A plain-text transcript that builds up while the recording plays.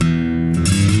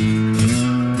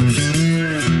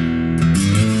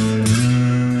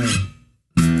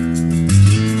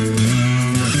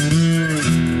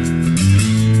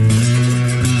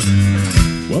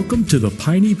to the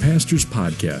Piney Pastors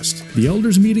Podcast, the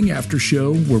elders meeting after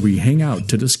show where we hang out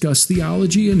to discuss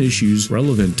theology and issues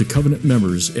relevant to covenant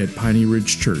members at Piney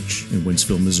Ridge Church in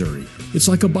Wentzville, Missouri. It's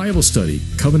like a Bible study,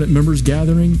 covenant members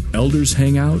gathering, elders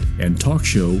hang out, and talk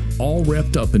show all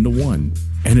wrapped up into one.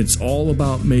 And it's all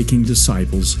about making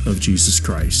disciples of Jesus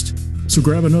Christ. So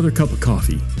grab another cup of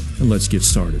coffee and let's get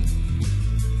started.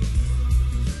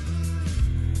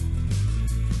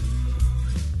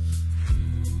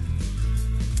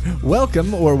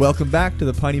 Welcome back to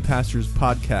the Piney Pastors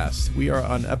Podcast. We are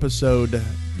on episode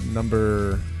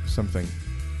number something.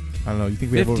 I don't know. You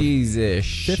think we have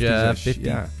 50s-ish. 50s-ish,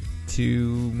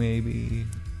 52 maybe.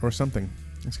 Or something.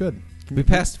 It's good. We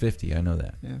passed 50, I know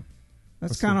that. Yeah.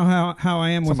 That's kind of how I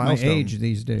am with my age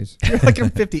these days. You're like a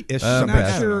 50-ish. I'm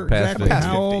not sure exactly past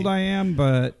how 50. old I am,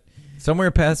 but... Somewhere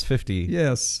past 50.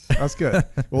 Yes. That's good.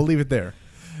 We'll leave it there.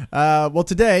 Well,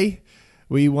 today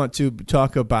we want to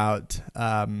talk about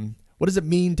what does it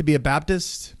mean to be a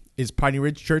Baptist? Is Piney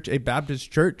Ridge Church a Baptist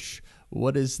church?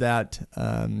 What is that?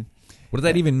 What does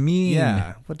that even mean?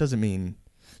 Yeah, what does it mean?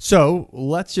 So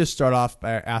let's just start off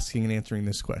by asking and answering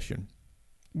this question.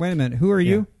 Wait a minute. Who are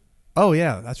you? Oh,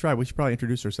 yeah, that's right. We should probably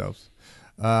introduce ourselves.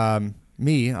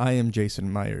 Me, I am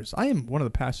Jason Myers. I am one of the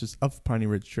pastors of Piney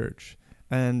Ridge Church.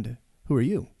 And who are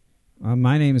you?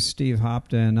 My name is Steve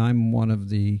Hopton. I'm one of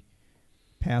the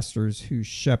pastors who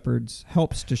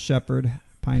helps to shepherd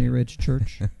Piney Ridge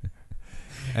Church.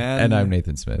 And I'm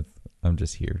Nathan Smith. I'm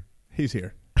just here. He's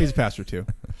here. He's a pastor too.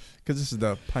 Because this is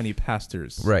the Piney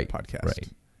Pastors podcast. Right.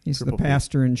 He's the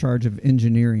pastor in charge of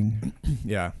engineering.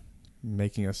 Yeah.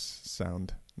 Making us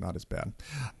sound not as bad.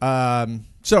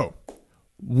 So,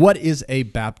 what is a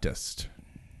Baptist?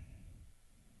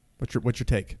 What's your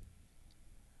take?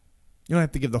 You don't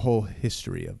have to give the whole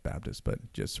history of Baptist,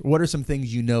 but just what are some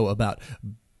things you know about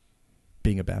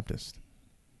being a Baptist?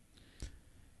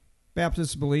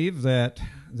 Baptists believe that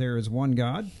there is one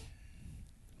God,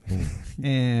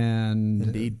 and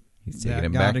Indeed. He's taking that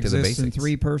him God back to the exists in basics.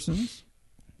 three persons.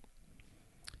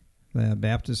 The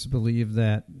Baptists believe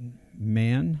that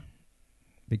man,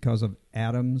 because of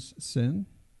Adam's sin,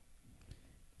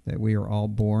 that we are all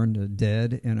born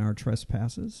dead in our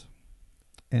trespasses,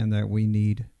 and that we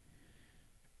need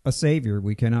a Savior.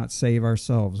 We cannot save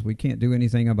ourselves. We can't do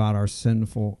anything about our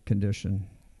sinful condition.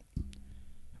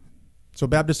 So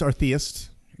Baptists are theists,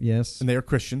 Yes, and they are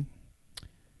Christian.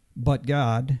 but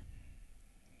God,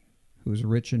 who is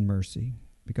rich in mercy,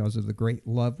 because of the great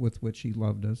love with which he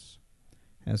loved us,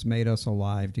 has made us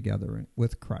alive together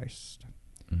with Christ.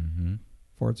 Mm-hmm.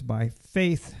 For it's by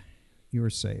faith you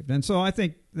are saved. And so I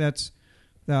think that's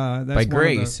By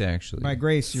grace, actually. by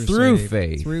grace you're Through saved.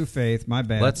 faith. Through faith. My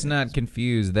bad. Let's not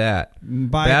confuse that.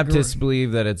 By Baptists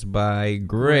believe that it's by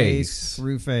grace.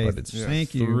 through faith. But it's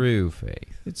Thank you. through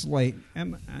faith. It's late.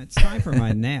 It's time for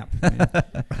my nap.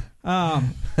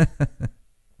 Man.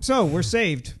 So we're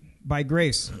saved by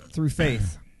grace through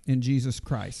faith in Jesus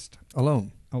Christ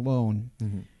Alone. alone,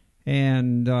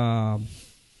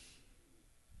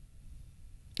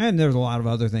 and there's a lot of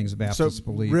other things Baptists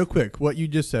believe. Real quick, what you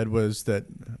just said was that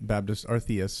Baptists are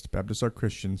theists, Baptists are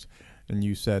Christians, and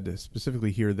you said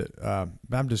specifically here that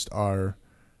Baptists are,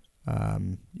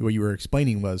 what you were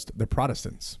explaining was the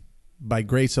Protestants. By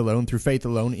grace alone, through faith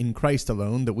alone, in Christ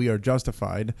alone, that we are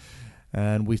justified,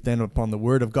 and we stand upon the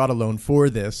word of God alone for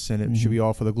this, and it should be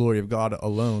all for the glory of God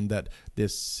alone, that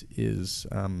this is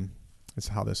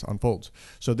how this unfolds.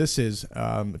 So this is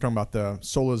talking about the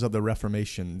solas of the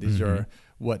Reformation. These are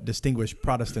what distinguish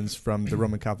Protestants from the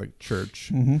Roman Catholic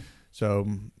Church. So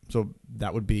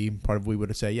that would be part of, we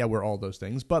would say, yeah, we're all those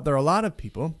things. But there are a lot of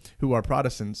people who are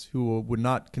Protestants who would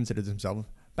not consider themselves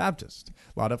Baptist.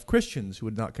 A lot of Christians who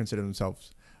would not consider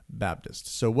themselves Baptist.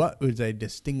 So what is a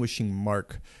distinguishing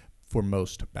mark for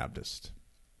most Baptists?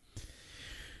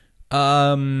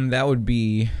 That would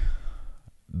be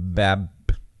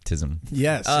baptism.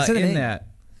 Yes. In that,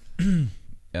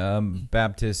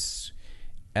 Baptists,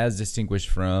 as distinguished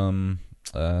from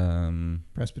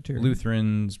Presbyterian.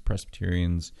 Lutherans,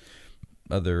 Presbyterians,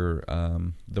 other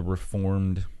the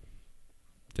Reformed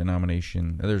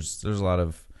denomination. There's a lot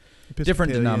of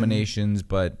different denominations,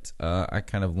 but I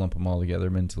kind of lump them all together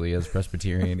mentally as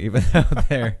Presbyterian, even though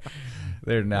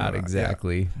they're not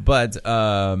exactly.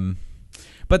 Yeah.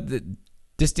 But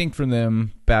distinct from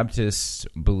them, Baptists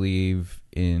believe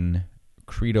in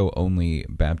credo-only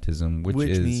baptism, which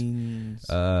means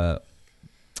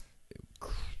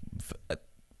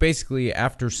basically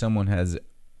after someone has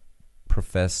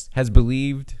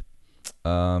believed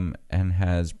and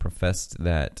has professed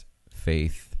that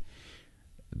faith,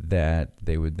 that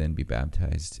they would then be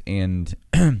baptized. And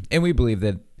we believe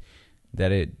that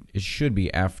that it should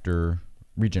be after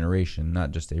regeneration,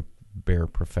 not just a bare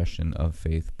profession of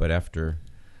faith, but after.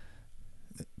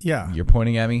 Yeah. You're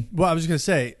pointing at me? Well, I was just going to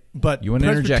say, but You want to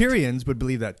interject? Presbyterians would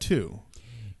believe that too.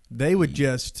 They would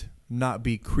just not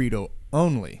be credo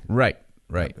only. Right.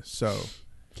 So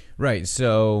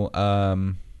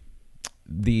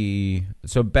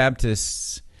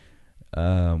Baptists,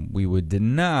 we would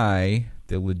deny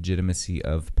the legitimacy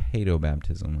of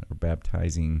paedobaptism, or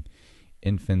baptizing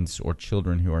infants or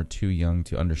children who are too young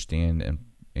to understand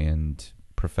and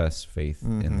profess faith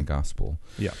in the gospel.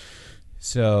 Yeah.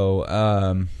 So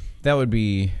that would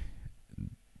be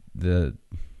the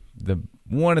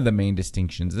one of the main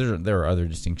distinctions. There are other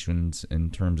distinctions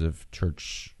in terms of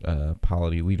church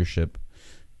polity leadership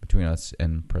between us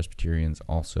and Presbyterians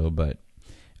also, but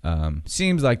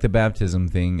seems like the baptism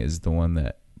thing is the one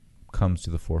that comes to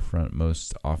the forefront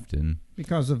most often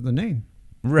because of the name.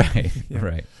 Right. Yeah.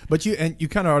 Right. But you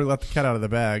kind of already let the cat out of the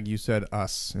bag. You said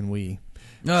us and we.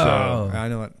 Oh. So, I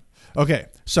know it. Okay,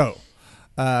 so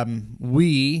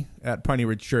we at Piney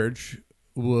Ridge Church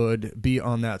would be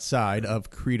on that side of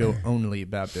credo-only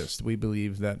Baptist. We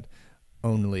believe that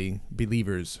only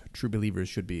believers, true believers,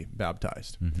 should be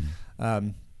baptized.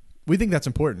 We think that's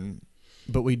important,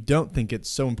 but we don't think it's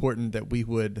so important that we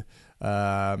would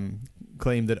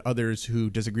claim that others who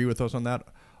disagree with us on that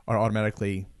are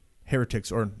automatically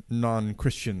heretics or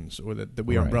non-Christians, or that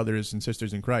we are brothers and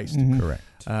sisters in Christ. Correct.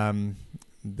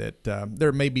 That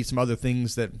there may be some other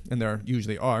things that, and there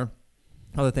usually are,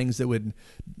 other things that would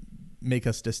make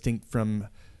us distinct from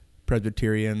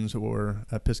Presbyterians or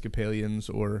Episcopalians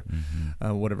or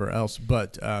whatever else.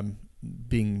 But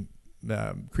being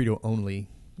credo only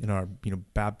in our,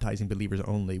 baptizing believers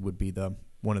only would be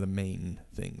one of the main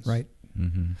things. Right.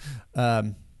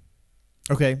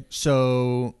 Okay.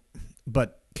 So,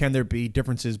 but can there be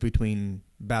differences between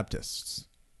Baptists?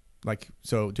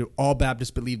 So do all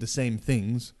Baptists believe the same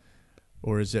things,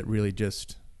 or is it really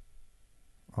just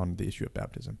on the issue of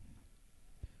baptism?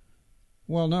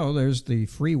 Well, no, there's the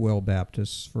Free Will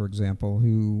Baptists, for example,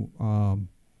 who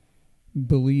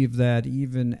believe that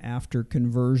even after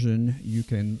conversion, you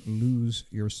can lose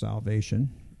your salvation.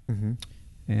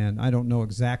 And I don't know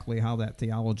exactly how that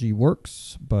theology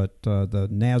works, but the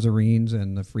Nazarenes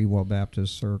and the Free Will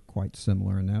Baptists are quite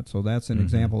similar in that. So that's an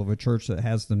example of a church that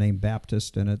has the name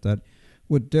Baptist in it that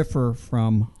would differ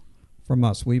from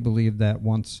us. We believe that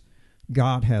once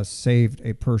God has saved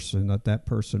a person, that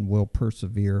person will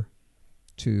persevere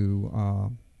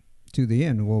to the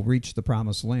end, will reach the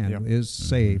promised land, is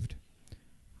saved.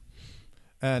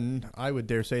 And I would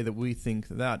dare say that we think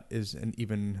that is an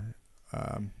even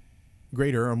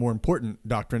greater or more important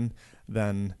doctrine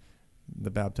than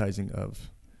the baptizing of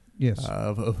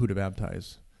who to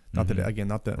baptize. Not that I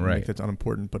think that's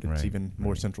unimportant, but it's even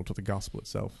more central to the gospel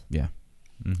itself. Yeah.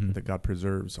 That God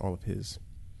preserves all of His.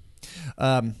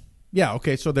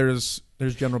 Okay. So there's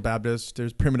General Baptist,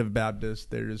 there's Primitive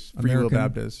Baptist, there's Free Will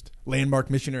Baptist, Landmark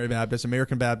Missionary Baptist,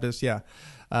 American Baptist. Yeah.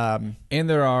 And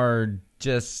there are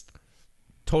just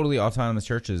totally autonomous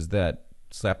churches that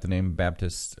slap the name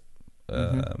Baptist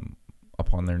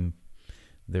upon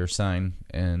their sign,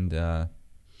 and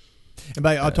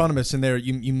by autonomous in there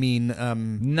you mean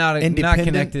not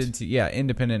connected to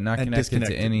independent, not connected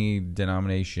to any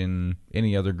denomination,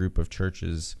 any other group of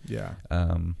churches.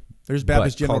 There's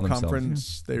Baptist General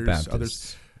Conference. There's Baptists.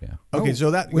 Others. Yeah. Okay,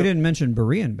 so that we didn't mention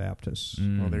Berean Baptists.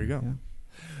 Well, there you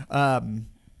go.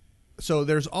 So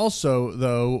there's also,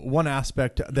 though, one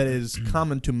aspect that is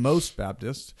common to most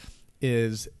Baptists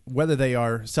is whether they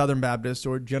are Southern Baptist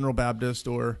or General Baptist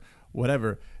or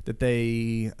whatever, that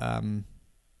they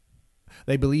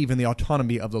believe in the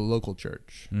autonomy of the local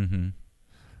church.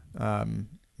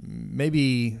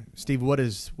 Maybe, Steve, what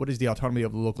does the autonomy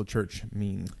of the local church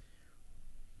mean?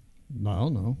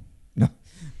 No.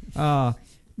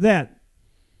 That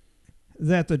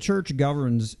the church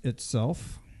governs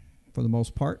itself for the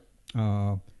most part,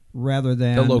 rather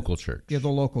than the local church. Yeah, the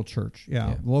local church.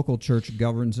 Yeah, the local church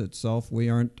governs itself. We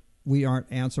aren't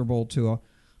answerable to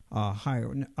a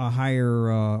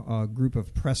higher group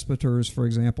of presbyters, for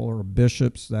example, or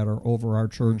bishops that are over our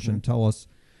church and tell us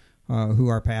who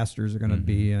our pastors are going to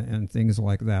be and things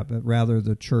like that. But rather,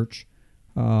 the church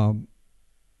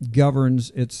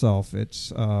governs itself.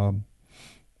 It's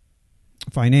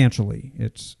financially,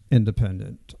 it's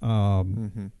independent.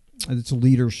 It's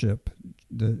leadership,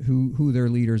 who their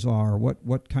leaders are,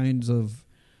 what kinds of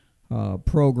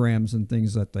programs and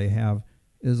things that they have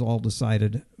is all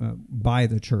decided by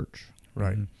the church.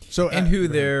 Right. So and who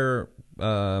their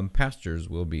pastors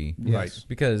will be. Yes.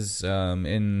 Because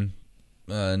in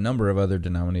a number of other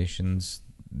denominations,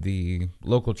 the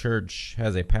local church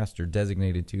has a pastor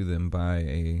designated to them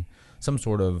by some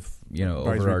sort of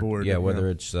advisory board, whether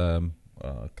it's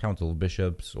council of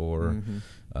bishops or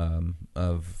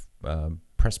of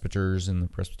presbyters in the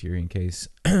Presbyterian case,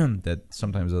 that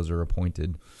sometimes those are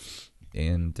appointed.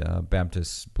 And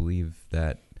Baptists believe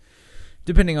that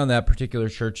depending on that particular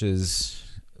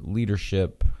church's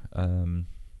leadership,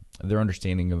 their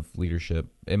understanding of leadership,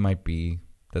 it might be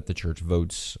that the church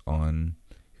votes on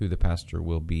who the pastor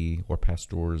will be or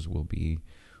pastors will be,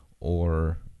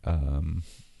 or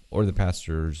the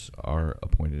pastors are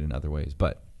appointed in other ways.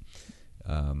 But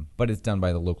it's done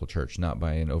by the local church, not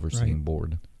by an overseeing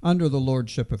board. Under the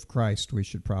lordship of Christ, we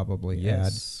should probably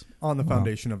add. On the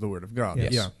foundation of the Word of God.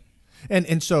 Yes. Yeah.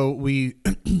 And so we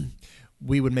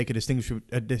would make a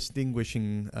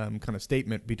distinguishing kind of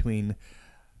statement between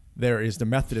there is the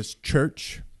Methodist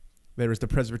Church, there is the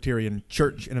Presbyterian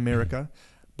Church in America,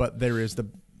 but there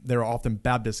are often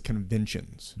Baptist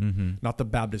conventions, not the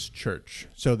Baptist Church.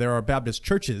 So there are Baptist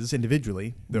churches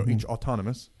individually; they're each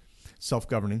autonomous,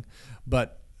 self-governing,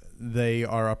 but they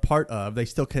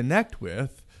still connect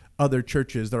with other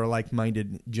churches that are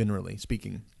like-minded, generally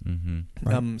speaking.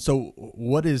 Right. So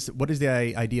what is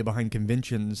the idea behind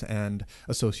conventions and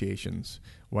associations?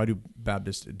 Why do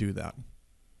Baptists do that?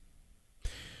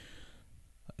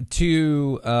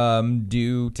 To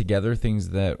do together things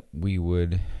that we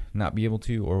would not be able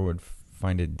to or would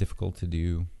find it difficult to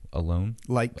do alone.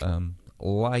 Like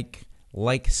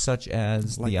such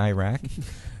as the Iraq.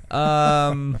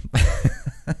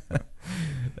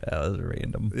 That was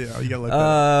random. Yeah, you gotta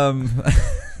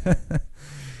look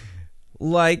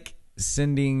like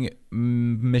sending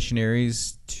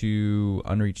missionaries to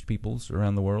unreached peoples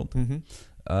around the world.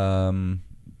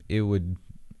 It would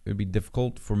be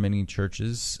difficult for many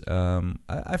churches.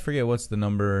 I forget what's the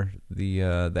number. The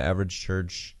average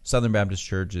church, Southern Baptist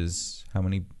Church, is how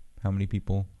many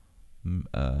people?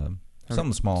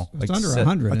 Something small, it's like under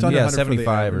 100. Yeah,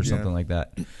 75 or something like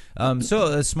that. So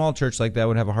a small church like that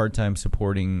would have a hard time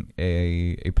supporting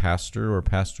a pastor or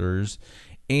pastors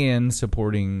and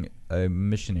supporting a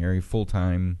missionary full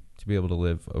time to be able to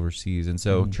live overseas. And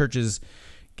so churches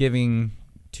giving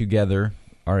together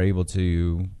are able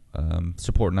to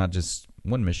support not just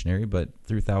one missionary, but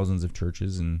through thousands of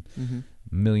churches and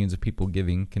millions of people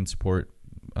giving can support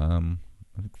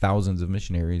thousands of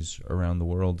missionaries around the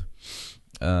world.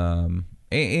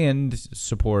 And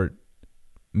support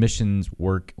missions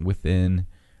work within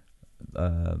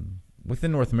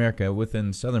North America,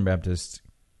 within Southern Baptist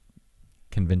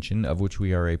Convention, of which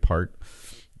we are a part.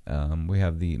 We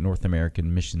have the North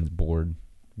American Missions Board,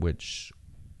 which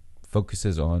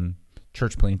focuses on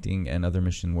church planting and other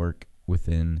mission work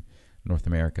within North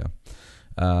America.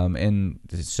 And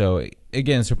so,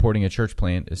 again, supporting a church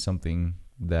plant is something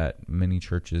that many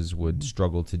churches would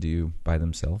struggle to do by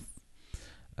themselves.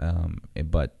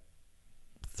 But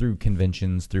through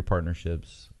conventions, through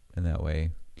partnerships, in that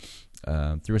way,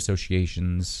 through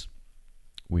associations,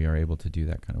 we are able to do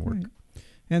that kind of work. Right.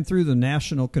 And through the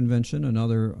National Convention,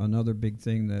 another big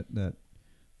thing that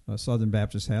Southern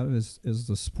Baptists have is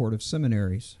the support of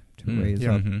seminaries to raise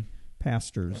up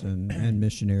pastors and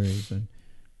missionaries,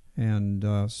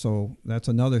 and so that's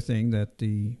another thing that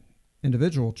the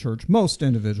individual church, most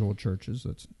individual churches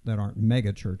that aren't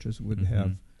mega churches, would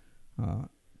have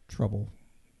trouble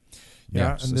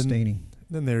sustaining.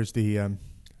 Then there's the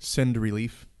Send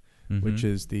Relief, which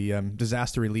is the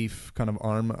disaster relief kind of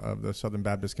arm of the Southern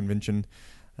Baptist Convention.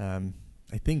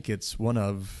 I think it's one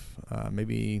of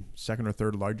maybe second or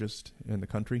third largest in the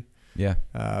country. Yeah.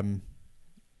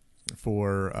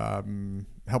 For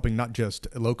helping not just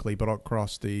locally but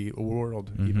across the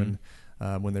world, even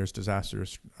when there's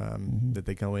disasters, that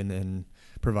they go in and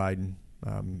provide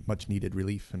much needed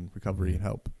relief and recovery and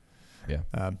help. Yeah.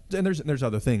 And there's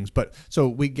other things, but so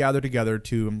we gather together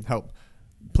to help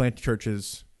plant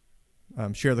churches,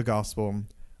 share the gospel,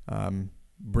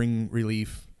 bring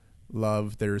relief,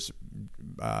 love. There's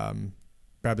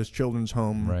Baptist Children's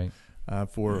Home, right,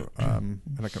 for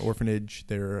like an orphanage.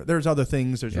 There's other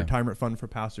things. There's retirement fund for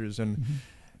pastors and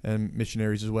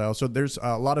missionaries as well. So there's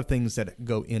a lot of things that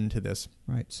go into this.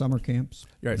 Right, summer camps.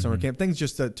 Right, summer camp. Things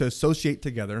just to associate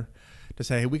together, to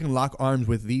say, hey, we can lock arms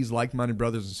with these like-minded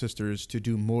brothers and sisters to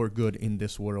do more good in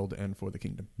this world and for the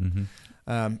kingdom.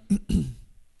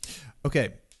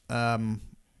 Okay.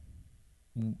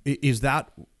 Is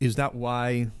that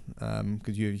why?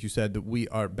 Because you said that we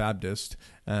are Baptist,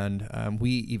 and we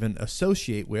even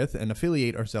associate with and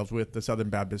affiliate ourselves with the Southern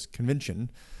Baptist Convention.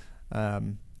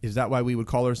 Is that why we would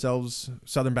call ourselves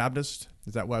Southern Baptist?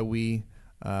 Is that why we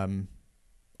are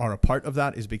a part of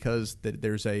that? Is because that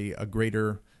there's a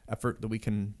greater effort that we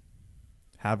can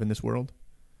have in this world?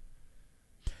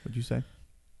 Would you say?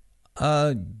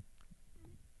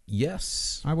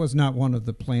 Yes. I was not one of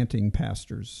the planting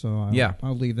pastors, so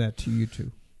I'll leave that to you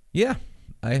two. Yeah,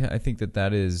 I think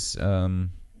that is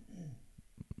one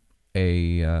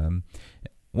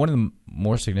of the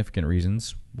more significant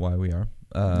reasons why we are.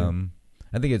 I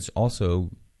think it's also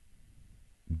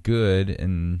good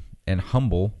and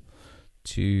humble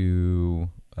to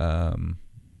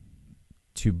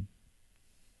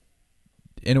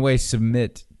in a way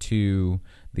submit to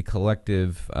the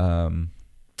collective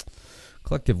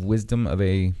wisdom of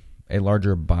a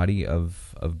larger body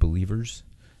of believers.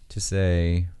 To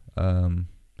say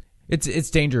it's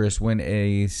dangerous when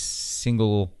a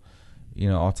single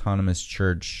autonomous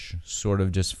church sort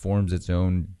of just forms its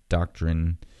own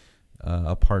doctrine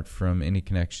apart from any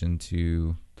connection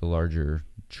to the larger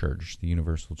church, the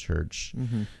universal church.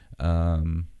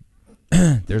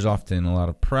 There's often a lot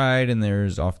of pride, and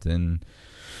there's often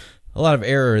a lot of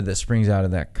error that springs out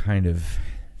of that kind of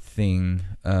thing.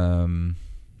 And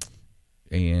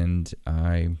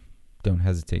I don't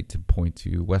hesitate to point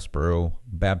to Westboro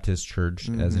Baptist Church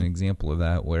as an example of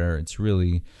that, where it's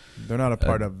really... They're not a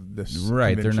part of this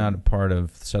Right, convention. they're not a part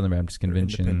of Southern Baptist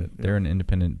Convention. They're an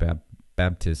independent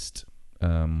Baptist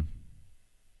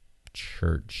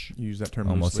church. You use that term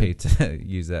Almost loosely. hate to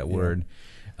use that word.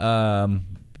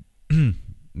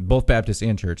 Both Baptist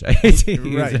and church. I hate to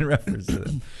use in reference to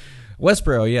them.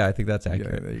 Westboro, yeah, I think that's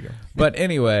accurate. Yeah, there you go. But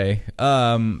anyway,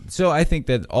 so I think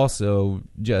that also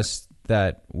just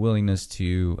that willingness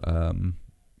to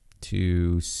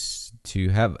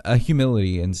have a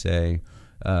humility and say,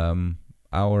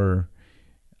 our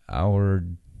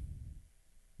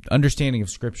understanding of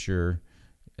Scripture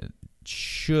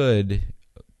should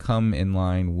come in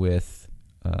line with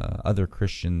other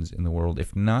Christians in the world.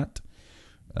 If not,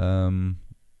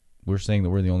 we're saying that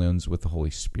we're the only ones with the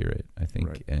Holy Spirit, I think,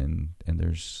 right. and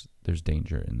there's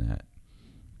danger in that.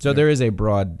 So there is a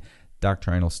broad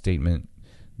doctrinal statement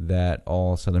that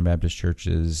all Southern Baptist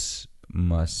churches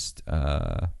must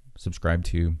subscribe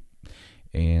to,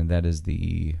 and that is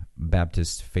the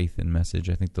Baptist Faith and Message.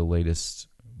 I think the latest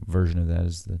version of that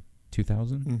is the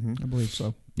 2000. I believe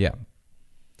so. Yeah.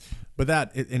 But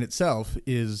that in itself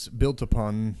is built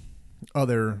upon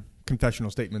other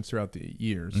confessional statements throughout the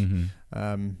years.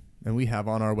 And we have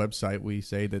on our website, we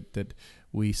say that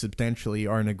we substantially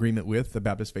are in agreement with the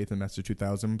Baptist Faith and Message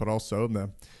 2000, but also the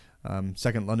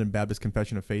Second London Baptist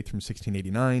Confession of Faith from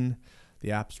 1689,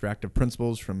 the Abstract of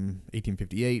Principles from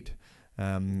 1858,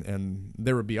 and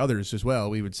there would be others as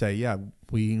well. We would say, yeah,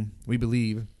 we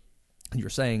believe, you're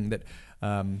saying that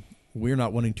we're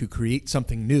not wanting to create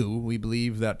something new. We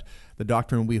believe that the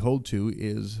doctrine we hold to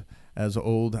is as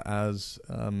old as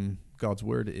God's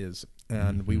Word is,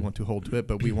 and we want to hold to it,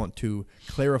 but we want to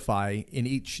clarify in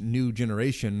each new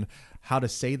generation how to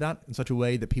say that in such a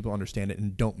way that people understand it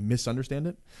and don't misunderstand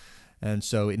it. And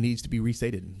so it needs to be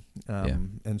restated.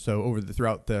 And so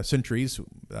throughout the centuries,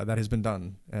 that has been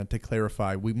done to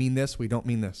clarify, we mean this, we don't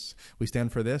mean this. We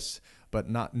stand for this, but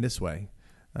not in this way.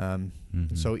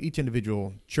 So each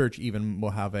individual church even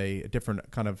will have a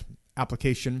different kind of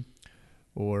application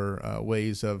or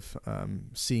ways of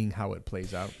seeing how it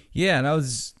plays out. Yeah, and I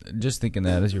was just thinking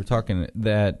that as you were talking,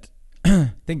 that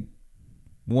I think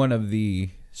one of the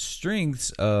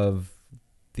strengths of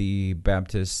the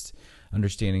Baptist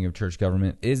understanding of church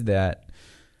government is that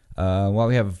while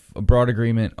we have a broad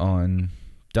agreement on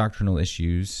doctrinal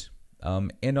issues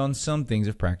and on some things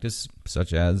of practice,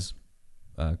 such as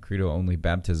credo-only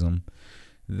baptism,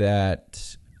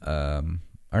 that our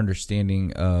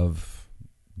understanding of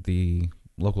the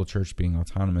local church being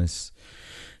autonomous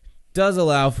does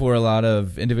allow for a lot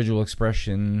of individual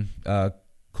expression,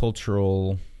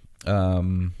 cultural,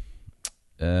 what's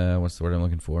the word I'm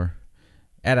looking for?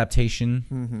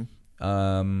 Adaptation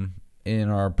in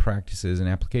our practices and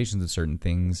applications of certain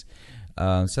things.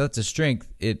 So that's a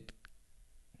strength. It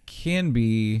can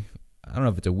be, I don't know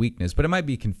if it's a weakness, but it might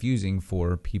be confusing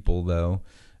for people, though,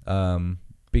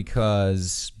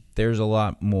 because there's a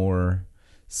lot more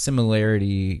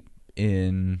similarity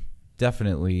in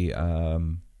definitely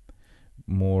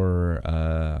more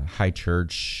high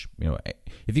church. You know,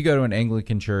 if you go to an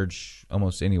Anglican church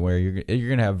almost anywhere, you're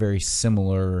going to have very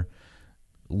similar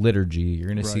liturgy. You're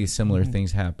going to see similar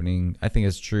things happening. I think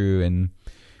it's true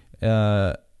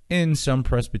in some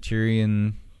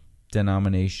Presbyterian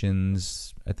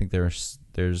denominations. I think there's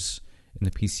in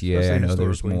the PCA. I know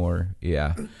there's more.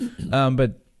 Yeah,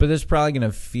 but there's probably going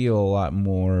to feel a lot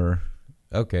more.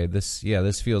 Okay, this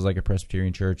feels like a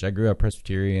Presbyterian church. I grew up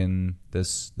Presbyterian.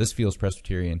 This feels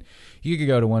Presbyterian. You could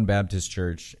go to one Baptist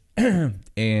church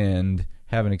and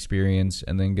have an experience,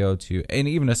 and then go to, and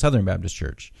even a Southern Baptist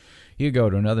church. You go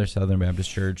to another Southern Baptist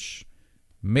church,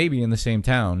 maybe in the same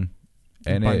town,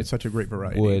 and it such a great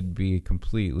variety would be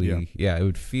completely, it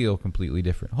would feel completely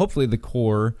different. Hopefully the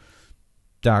core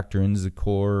doctrines, the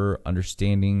core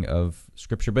understanding of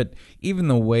Scripture, but even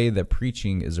the way that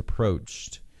preaching is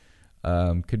approached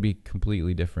could be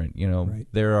completely different. Right.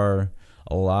 There are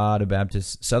a lot of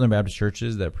Southern Baptist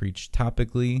churches that preach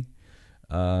topically.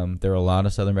 There are a lot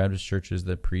of Southern Baptist churches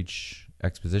that preach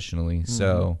expositionally. Mm-hmm.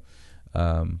 So,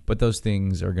 but those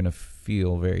things are going to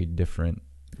feel very different.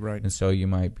 Right. And so you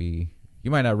might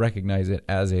not recognize it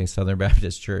as a Southern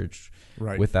Baptist church,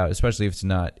 right, especially if it's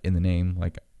not in the name,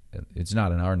 like it's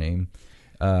not in our name,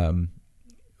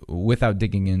 without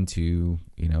digging into,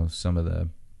 some of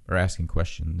or asking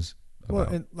questions. Well,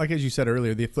 and like as you said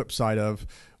earlier, the flip side of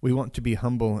we want to be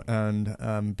humble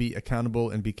and be accountable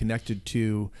and be connected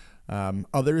to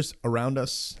others around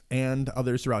us and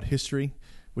others throughout history,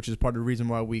 which is part of the reason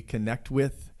why we connect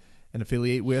with and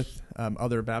affiliate with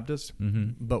other Baptists.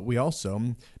 Mm-hmm. But we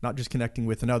also, not just connecting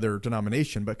with another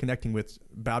denomination, but connecting with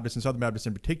Baptists and Southern Baptists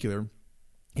in particular,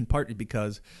 in part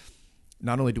because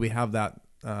not only do we have that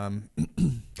kind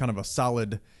of a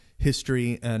solid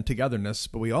history and togetherness,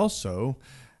 but we also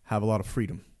have a lot of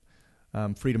freedom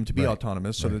to be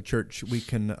autonomous. So the church, we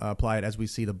can apply it as we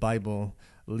see the Bible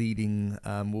leading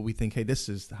what we think, hey, this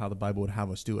is how the Bible would have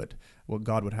us do it, what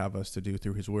God would have us to do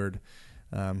through his word.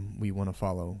 We want to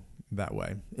follow that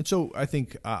way. And so I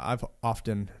think I've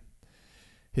often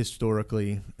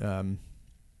historically,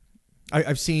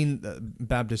 I've seen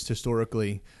Baptists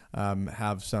historically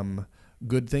have some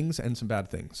good things and some bad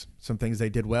things. Some things they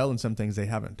did well and some things they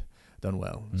haven't done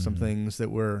well. Mm-hmm. Some things that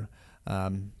were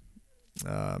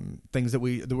things that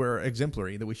were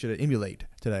exemplary that we should emulate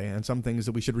today, and some things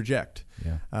that we should reject.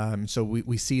 Yeah. So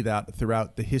we see that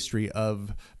throughout the history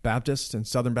of Baptists and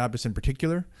Southern Baptists in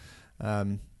particular.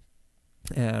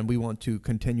 And we want to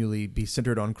continually be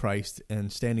centered on Christ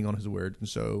and standing on his word. And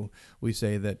so we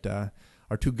say that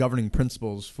our two governing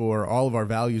principles for all of our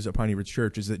values at Piney Ridge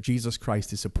Church is that Jesus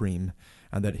Christ is supreme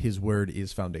and that his word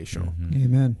is foundational. Mm-hmm.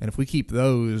 Amen. And if we keep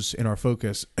those in our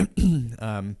focus,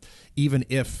 even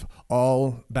if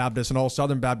all Baptists and all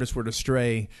Southern Baptists were to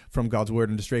stray from God's word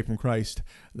and to stray from Christ,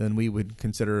 then we would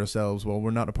consider ourselves, well,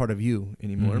 we're not a part of you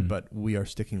anymore, Mm-hmm. but we are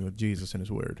sticking with Jesus and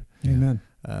his word. Amen.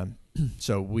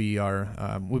 So we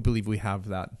believe we have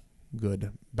that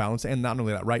good balance, and not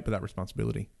only that right, but that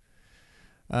responsibility.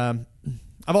 I've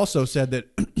also said that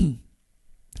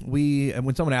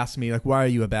when someone asks me, like, why are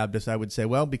you a Baptist? I would say,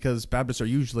 well, because Baptists are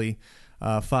usually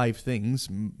 5 things.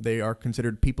 They are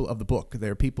considered people of the book.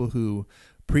 They're people who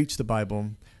preach the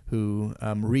Bible, who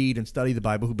read and study the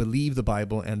Bible, who believe the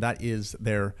Bible, and that is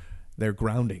their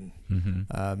grounding.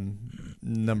 Mm-hmm.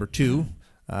 Number 2,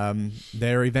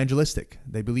 they're evangelistic.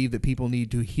 They believe that people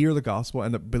need to hear the gospel,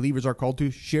 and that believers are called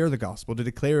to share the gospel, to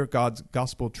declare God's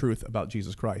gospel truth about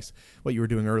Jesus Christ. What you were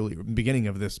doing earlier, beginning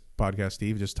of this podcast,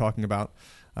 Steve, just talking about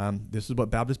this is what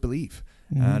Baptists believe,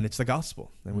 mm-hmm. and it's the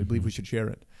gospel, and we believe we should share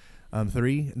it.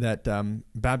 3, that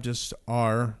Baptists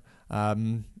are,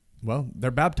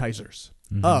 they're baptizers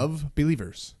mm-hmm. of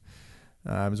believers,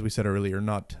 as we said earlier,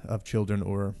 not of children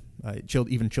or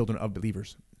even children of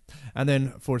believers. And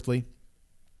then 4thly,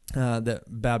 that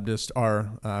Baptists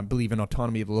believe in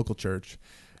autonomy of the local church,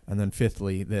 and then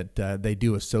 5thly, that they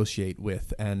do associate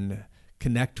with and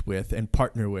connect with and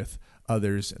partner with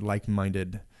others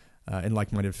like-minded in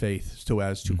like-minded faith, so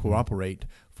as to mm-hmm. cooperate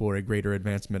for a greater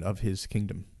advancement of his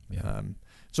kingdom. Yeah.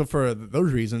 So for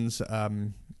those reasons, I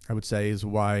would say is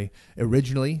why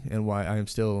originally, and why I am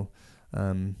still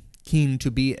keen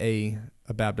to be a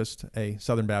Baptist, a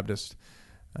Southern Baptist.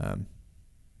 You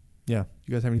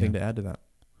guys have anything to add to that?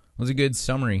 It was a good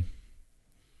summary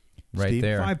right Steve?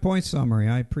 there. 5-point summary.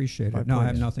 I appreciate it. 5 No, points. I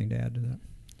have nothing to add to that.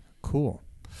 Cool.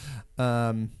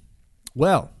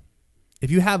 Well,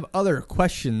 if you have other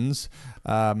questions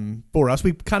for us,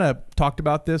 we kind of talked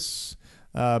about this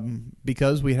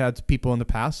because we had people in the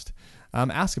past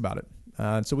ask about it.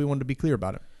 So we wanted to be clear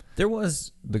about it. There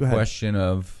was the question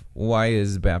of why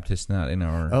is Baptist not in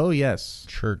our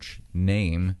church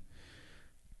name?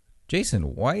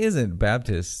 Jason, why isn't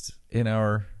Baptist in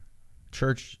our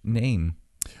church name?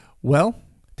 Well,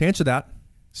 to answer that,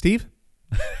 Steve?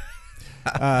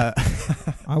 I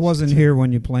wasn't here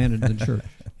when you planted the church.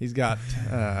 He's got It's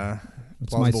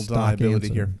my plausible stock deniability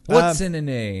answer. here. What's in a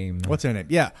name? What's in it?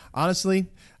 Yeah, honestly,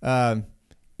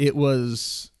 it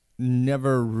was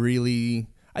never really.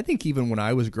 I think even when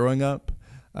I was growing up,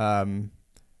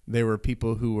 there were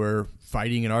people who were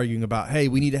fighting and arguing about, hey,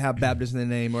 we need to have Baptist in the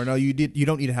name, or no, you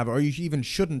don't need to have it, or you even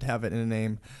shouldn't have it in the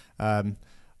name.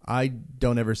 I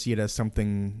don't ever see it as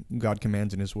something God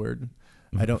commands in His Word.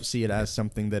 I don't see it as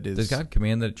something that is... Does God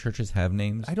command that churches have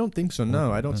names? I don't think so,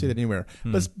 no. I don't see that anywhere.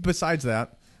 But besides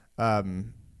that,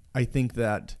 I think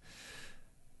that...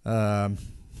 I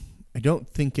don't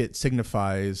think it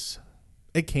signifies...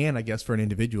 It can, I guess, for an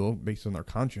individual, based on their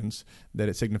conscience, that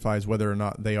it signifies whether or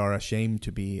not they are ashamed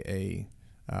to be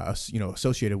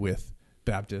associated with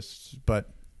Baptists. But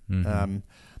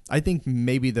I think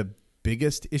maybe the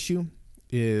biggest issue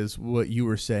is what you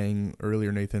were saying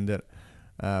earlier, Nathan, that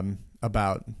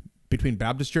about between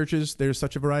Baptist churches, there's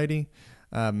such a variety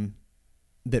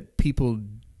that people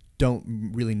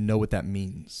don't really know what that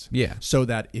means. Yeah. So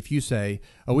that if you say,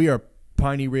 "Oh, we are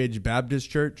Piney Ridge Baptist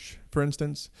Church," for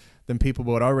instance, then people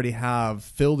would already have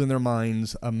filled in their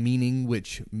minds a meaning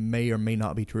which may or may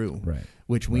not be true, right?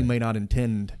 Which we may not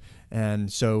intend.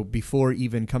 And so before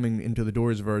even coming into the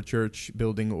doors of our church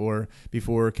building or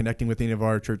before connecting with any of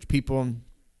our church people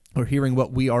or hearing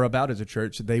what we are about as a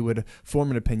church, they would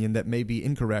form an opinion that may be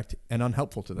incorrect and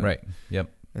unhelpful to them. Right.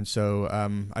 Yep. And so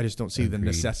I just don't see the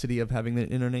necessity of having the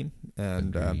inner name.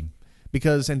 And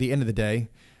because at the end of the day,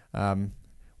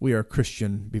 we are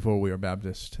Christian before we are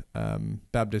Baptist.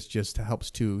 Baptist just helps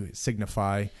to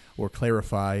signify or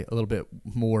clarify a little bit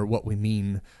more what we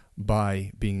mean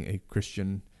by being a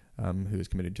Christian who is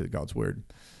committed to God's Word.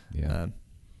 Yeah.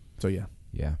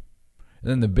 Yeah. And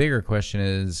then the bigger question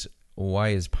is, why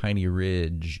is Piney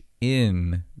Ridge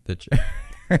in the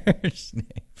church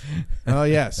name? Oh,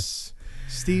 yes.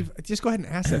 Steve, just go ahead and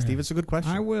ask that, Steve. It's a good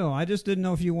question. I will. I just didn't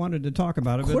know if you wanted to talk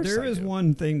about it. But there is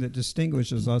one thing that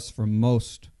distinguishes us from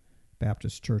most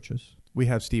Baptist churches. We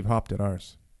have Steve Hopped at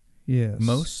ours. Yes.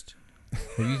 Most?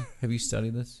 Have you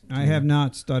studied this? I have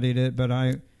not studied it, but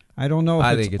I don't know if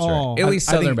I think it's all. right. At least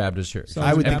Southern Baptist Church.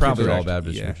 I would think probably correct. all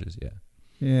Baptist churches,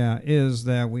 Yeah, is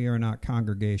that we are not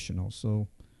congregational. So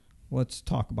let's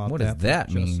talk about what that. What does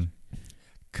that mean?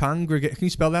 Can you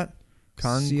spell that?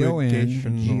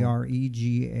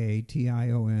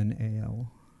 CONGREGATIONAL.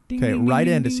 Okay, write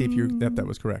in to see if that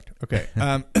was correct. Okay.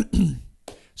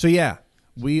 So yeah,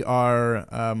 we are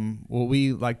what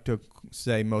we like to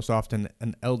say most often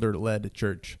an elder-led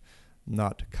church,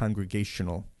 not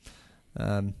congregational.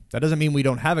 That doesn't mean we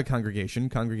don't have a congregation.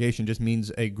 Congregation just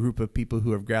means a group of people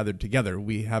who have gathered together.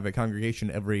 We have a congregation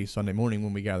every Sunday morning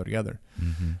when we gather together.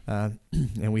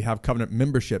 And we have covenant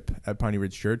membership at Piney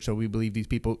Ridge Church. So we believe these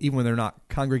people, even when they're not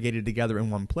congregated together in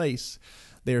one place,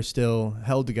 they are still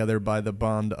held together by the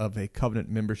bond of a covenant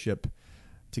membership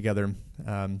together,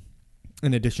 in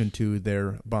addition to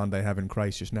their bond they have in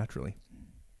Christ just naturally.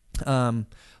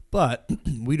 But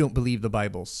we don't believe the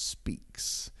Bible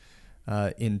speaks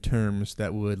in terms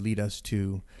that would lead us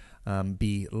to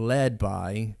be led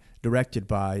by, directed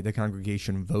by the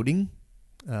congregation voting,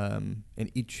 and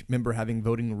each member having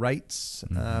voting rights,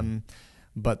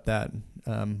 but that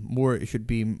it should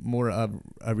be more of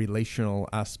a relational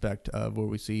aspect of where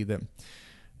we see that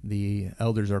the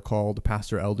elders are called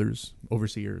pastor elders,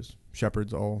 overseers,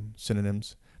 shepherds, all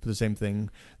synonyms for the same thing,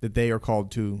 that they are called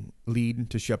to lead,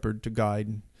 to shepherd, to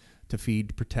guide, to feed,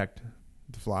 to protect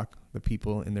the flock, the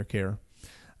people in their care,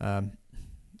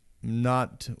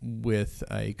 not with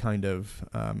a kind of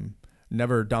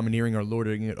never domineering or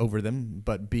lording it over them,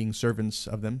 but being servants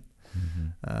of them,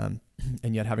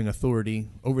 and yet having authority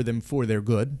over them for their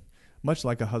good, much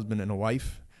like a husband and a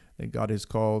wife. That God has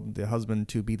called the husband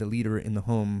to be the leader in the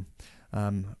home,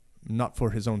 not for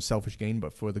his own selfish gain,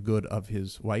 but for the good of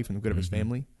his wife and the good of his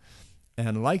family.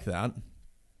 And like that,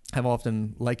 I've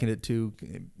often likened it to,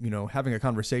 having a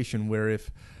conversation where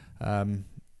if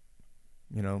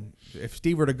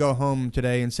Steve were to go home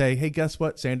today and say, "Hey, guess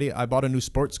what, Sandy? I bought a new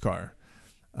sports car,"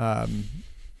 and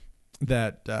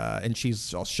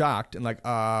she's all shocked and like,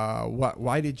 "What?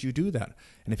 Why did you do that?"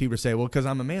 And if he were to say, "Well, because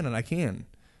I'm a man and I can.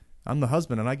 I'm the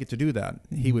husband and I get to do that,"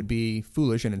 he would be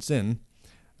foolish and in sin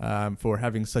for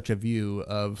having such a view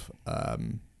of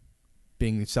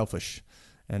being selfish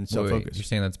and self-focused. You're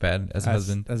saying that's bad as a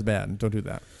husband? That's bad. Don't do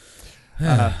that.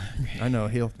 I know.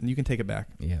 You can take it back.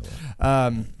 Yeah.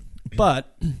 Well.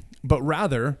 But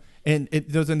rather, and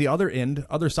it goes on the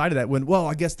other side of that, when, well,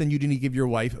 I guess then you need to give your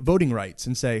wife voting rights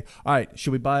and say, all right,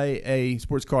 should we buy a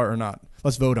sports car or not?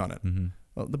 Let's vote on it.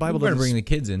 Well, the Bible doesn't bring the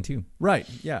kids in too. Right,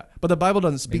 yeah. But the Bible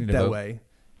doesn't speak that way.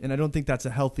 And I don't think that's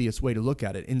the healthiest way to look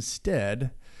at it.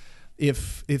 Instead,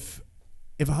 if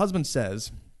a husband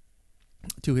says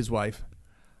to his wife,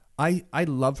 I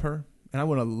love her and I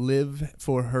want to live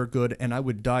for her good and I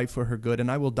would die for her good and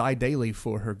I will die daily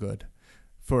for her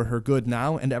good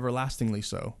now and everlastingly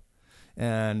so.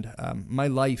 And my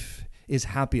life is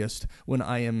happiest when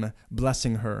I am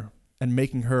blessing her and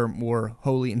making her more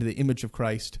holy into the image of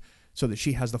Christ so that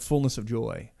she has the fullness of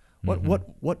joy.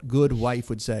 What good wife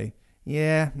would say,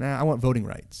 I want voting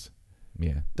rights?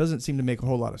 Yeah. Doesn't seem to make a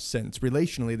whole lot of sense.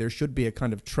 Relationally, there should be a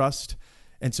kind of trust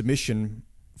and submission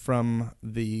from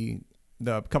the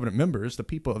covenant members, the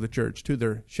people of the church, to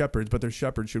their shepherds, but their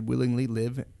shepherds should willingly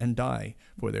live and die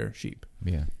for their sheep.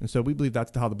 Yeah. And so we believe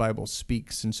that's how the Bible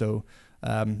speaks. And so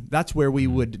that's where we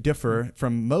would differ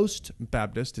from most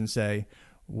Baptists and say,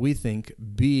 we think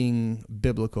being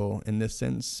biblical in this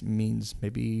sense means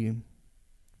maybe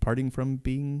parting from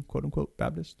being quote unquote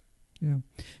Baptist. Yeah.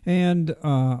 And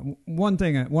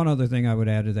one other thing I would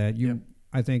add to that,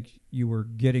 I think you were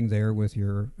getting there with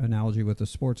your analogy with the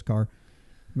sports car,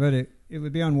 but it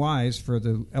would be unwise for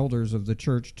the elders of the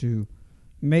church to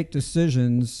make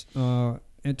decisions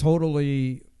and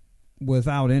totally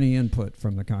without any input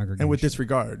from the congregation. And with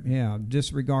disregard. Yeah,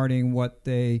 disregarding what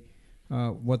they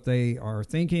are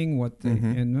thinking,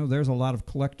 and there's a lot of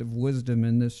collective wisdom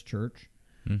in this church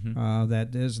that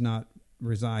does not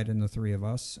reside in the three of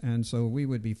us, and so we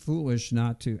would be foolish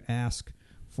not to ask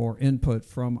for input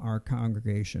from our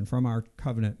congregation, from our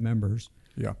covenant members,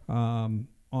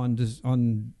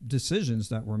 on decisions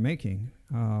that we're making,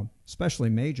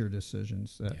 especially major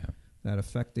decisions that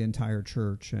affect the entire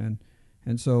church, and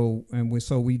so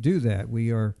we do that.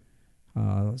 We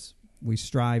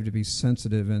strive to be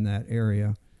sensitive in that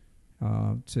area,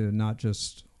 to not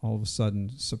just all of a sudden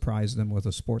surprise them with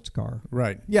a sports car.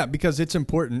 Right. Yeah, because it's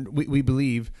important. We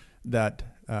believe that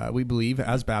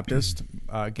as Baptists,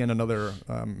 again, another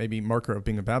maybe marker of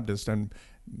being a Baptist and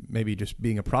maybe just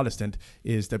being a Protestant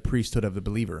is the priesthood of the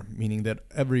believer, meaning that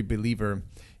every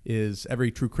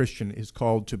true Christian is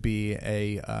called to be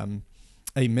a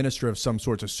minister of some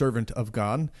sort, a servant of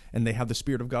God, and they have the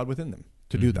Spirit of God within them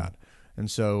to do that.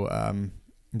 And so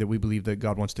that we believe that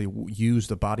God wants to use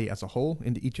the body as a whole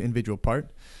into each individual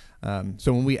part.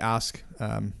 So when we ask,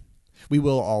 we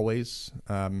will always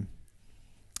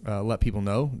let people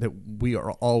know that we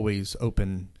are always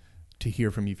open to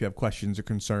hear from you if you have questions or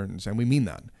concerns. And we mean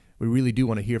that. We really do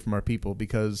want to hear from our people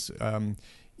because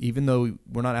even though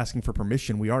we're not asking for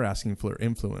permission, we are asking for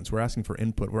influence. We're asking for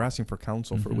input. We're asking for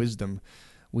counsel, for wisdom.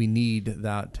 We need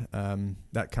that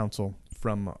counsel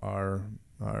from our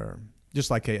just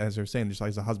like as they're saying, just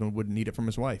like a husband wouldn't need it from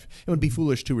his wife. It would be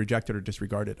foolish to reject it or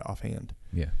disregard it offhand.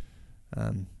 Yeah.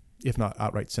 If not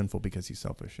outright sinful because he's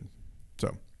selfish. And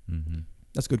so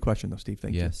that's a good question, though, Steve.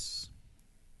 Thank you. Yes.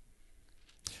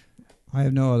 I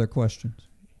have no other questions.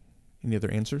 Any other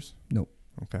answers? Nope.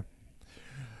 Okay.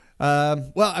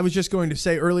 Well, I was just going to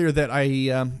say earlier that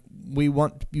we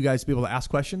want you guys to be able to ask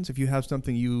questions. If you have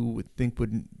something you would think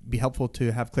would be helpful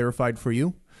to have clarified for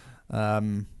you,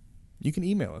 you can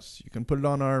email us. You can put it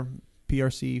on our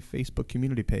PRC Facebook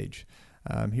community page.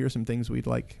 Here are some things we'd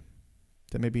like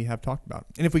to maybe have talked about.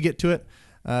 And if we get to it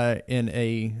in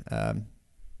a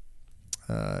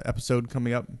episode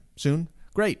coming up soon,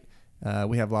 great.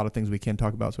 We have a lot of things we can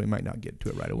talk about, so we might not get to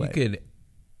it right away. You could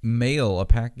mail a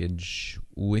package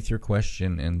with your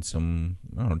question and some,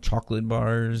 chocolate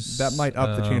bars. That might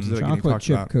up the chances of getting talked about. Chocolate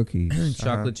chip cookies.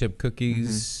 Chocolate chip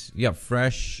cookies. Yeah,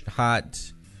 fresh, hot.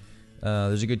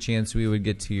 There's a good chance we would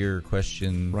get to your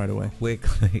question right away,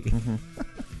 quickly.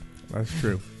 That's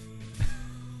true.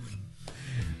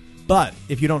 But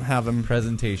if you don't have them,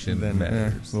 presentation then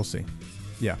matters. We'll see.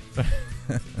 Yeah.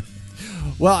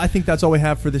 Well, I think that's all we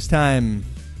have for this time.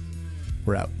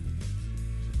 We're out.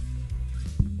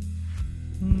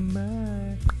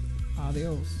 Bye.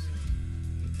 Adios.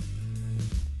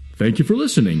 Thank you for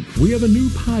listening. We have a new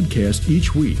podcast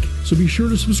each week, so be sure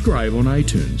to subscribe on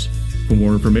iTunes. For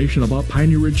more information about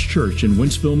Piney Ridge Church in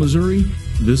Wentzville, Missouri,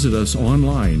 visit us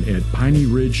online at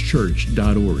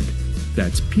pineyridgechurch.org.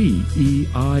 That's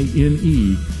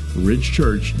P-E-I-N-E,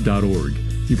 ridgechurch.org.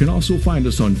 You can also find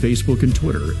us on Facebook and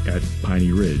Twitter at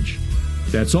Piney Ridge.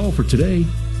 That's all for today.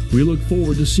 We look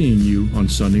forward to seeing you on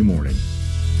Sunday morning.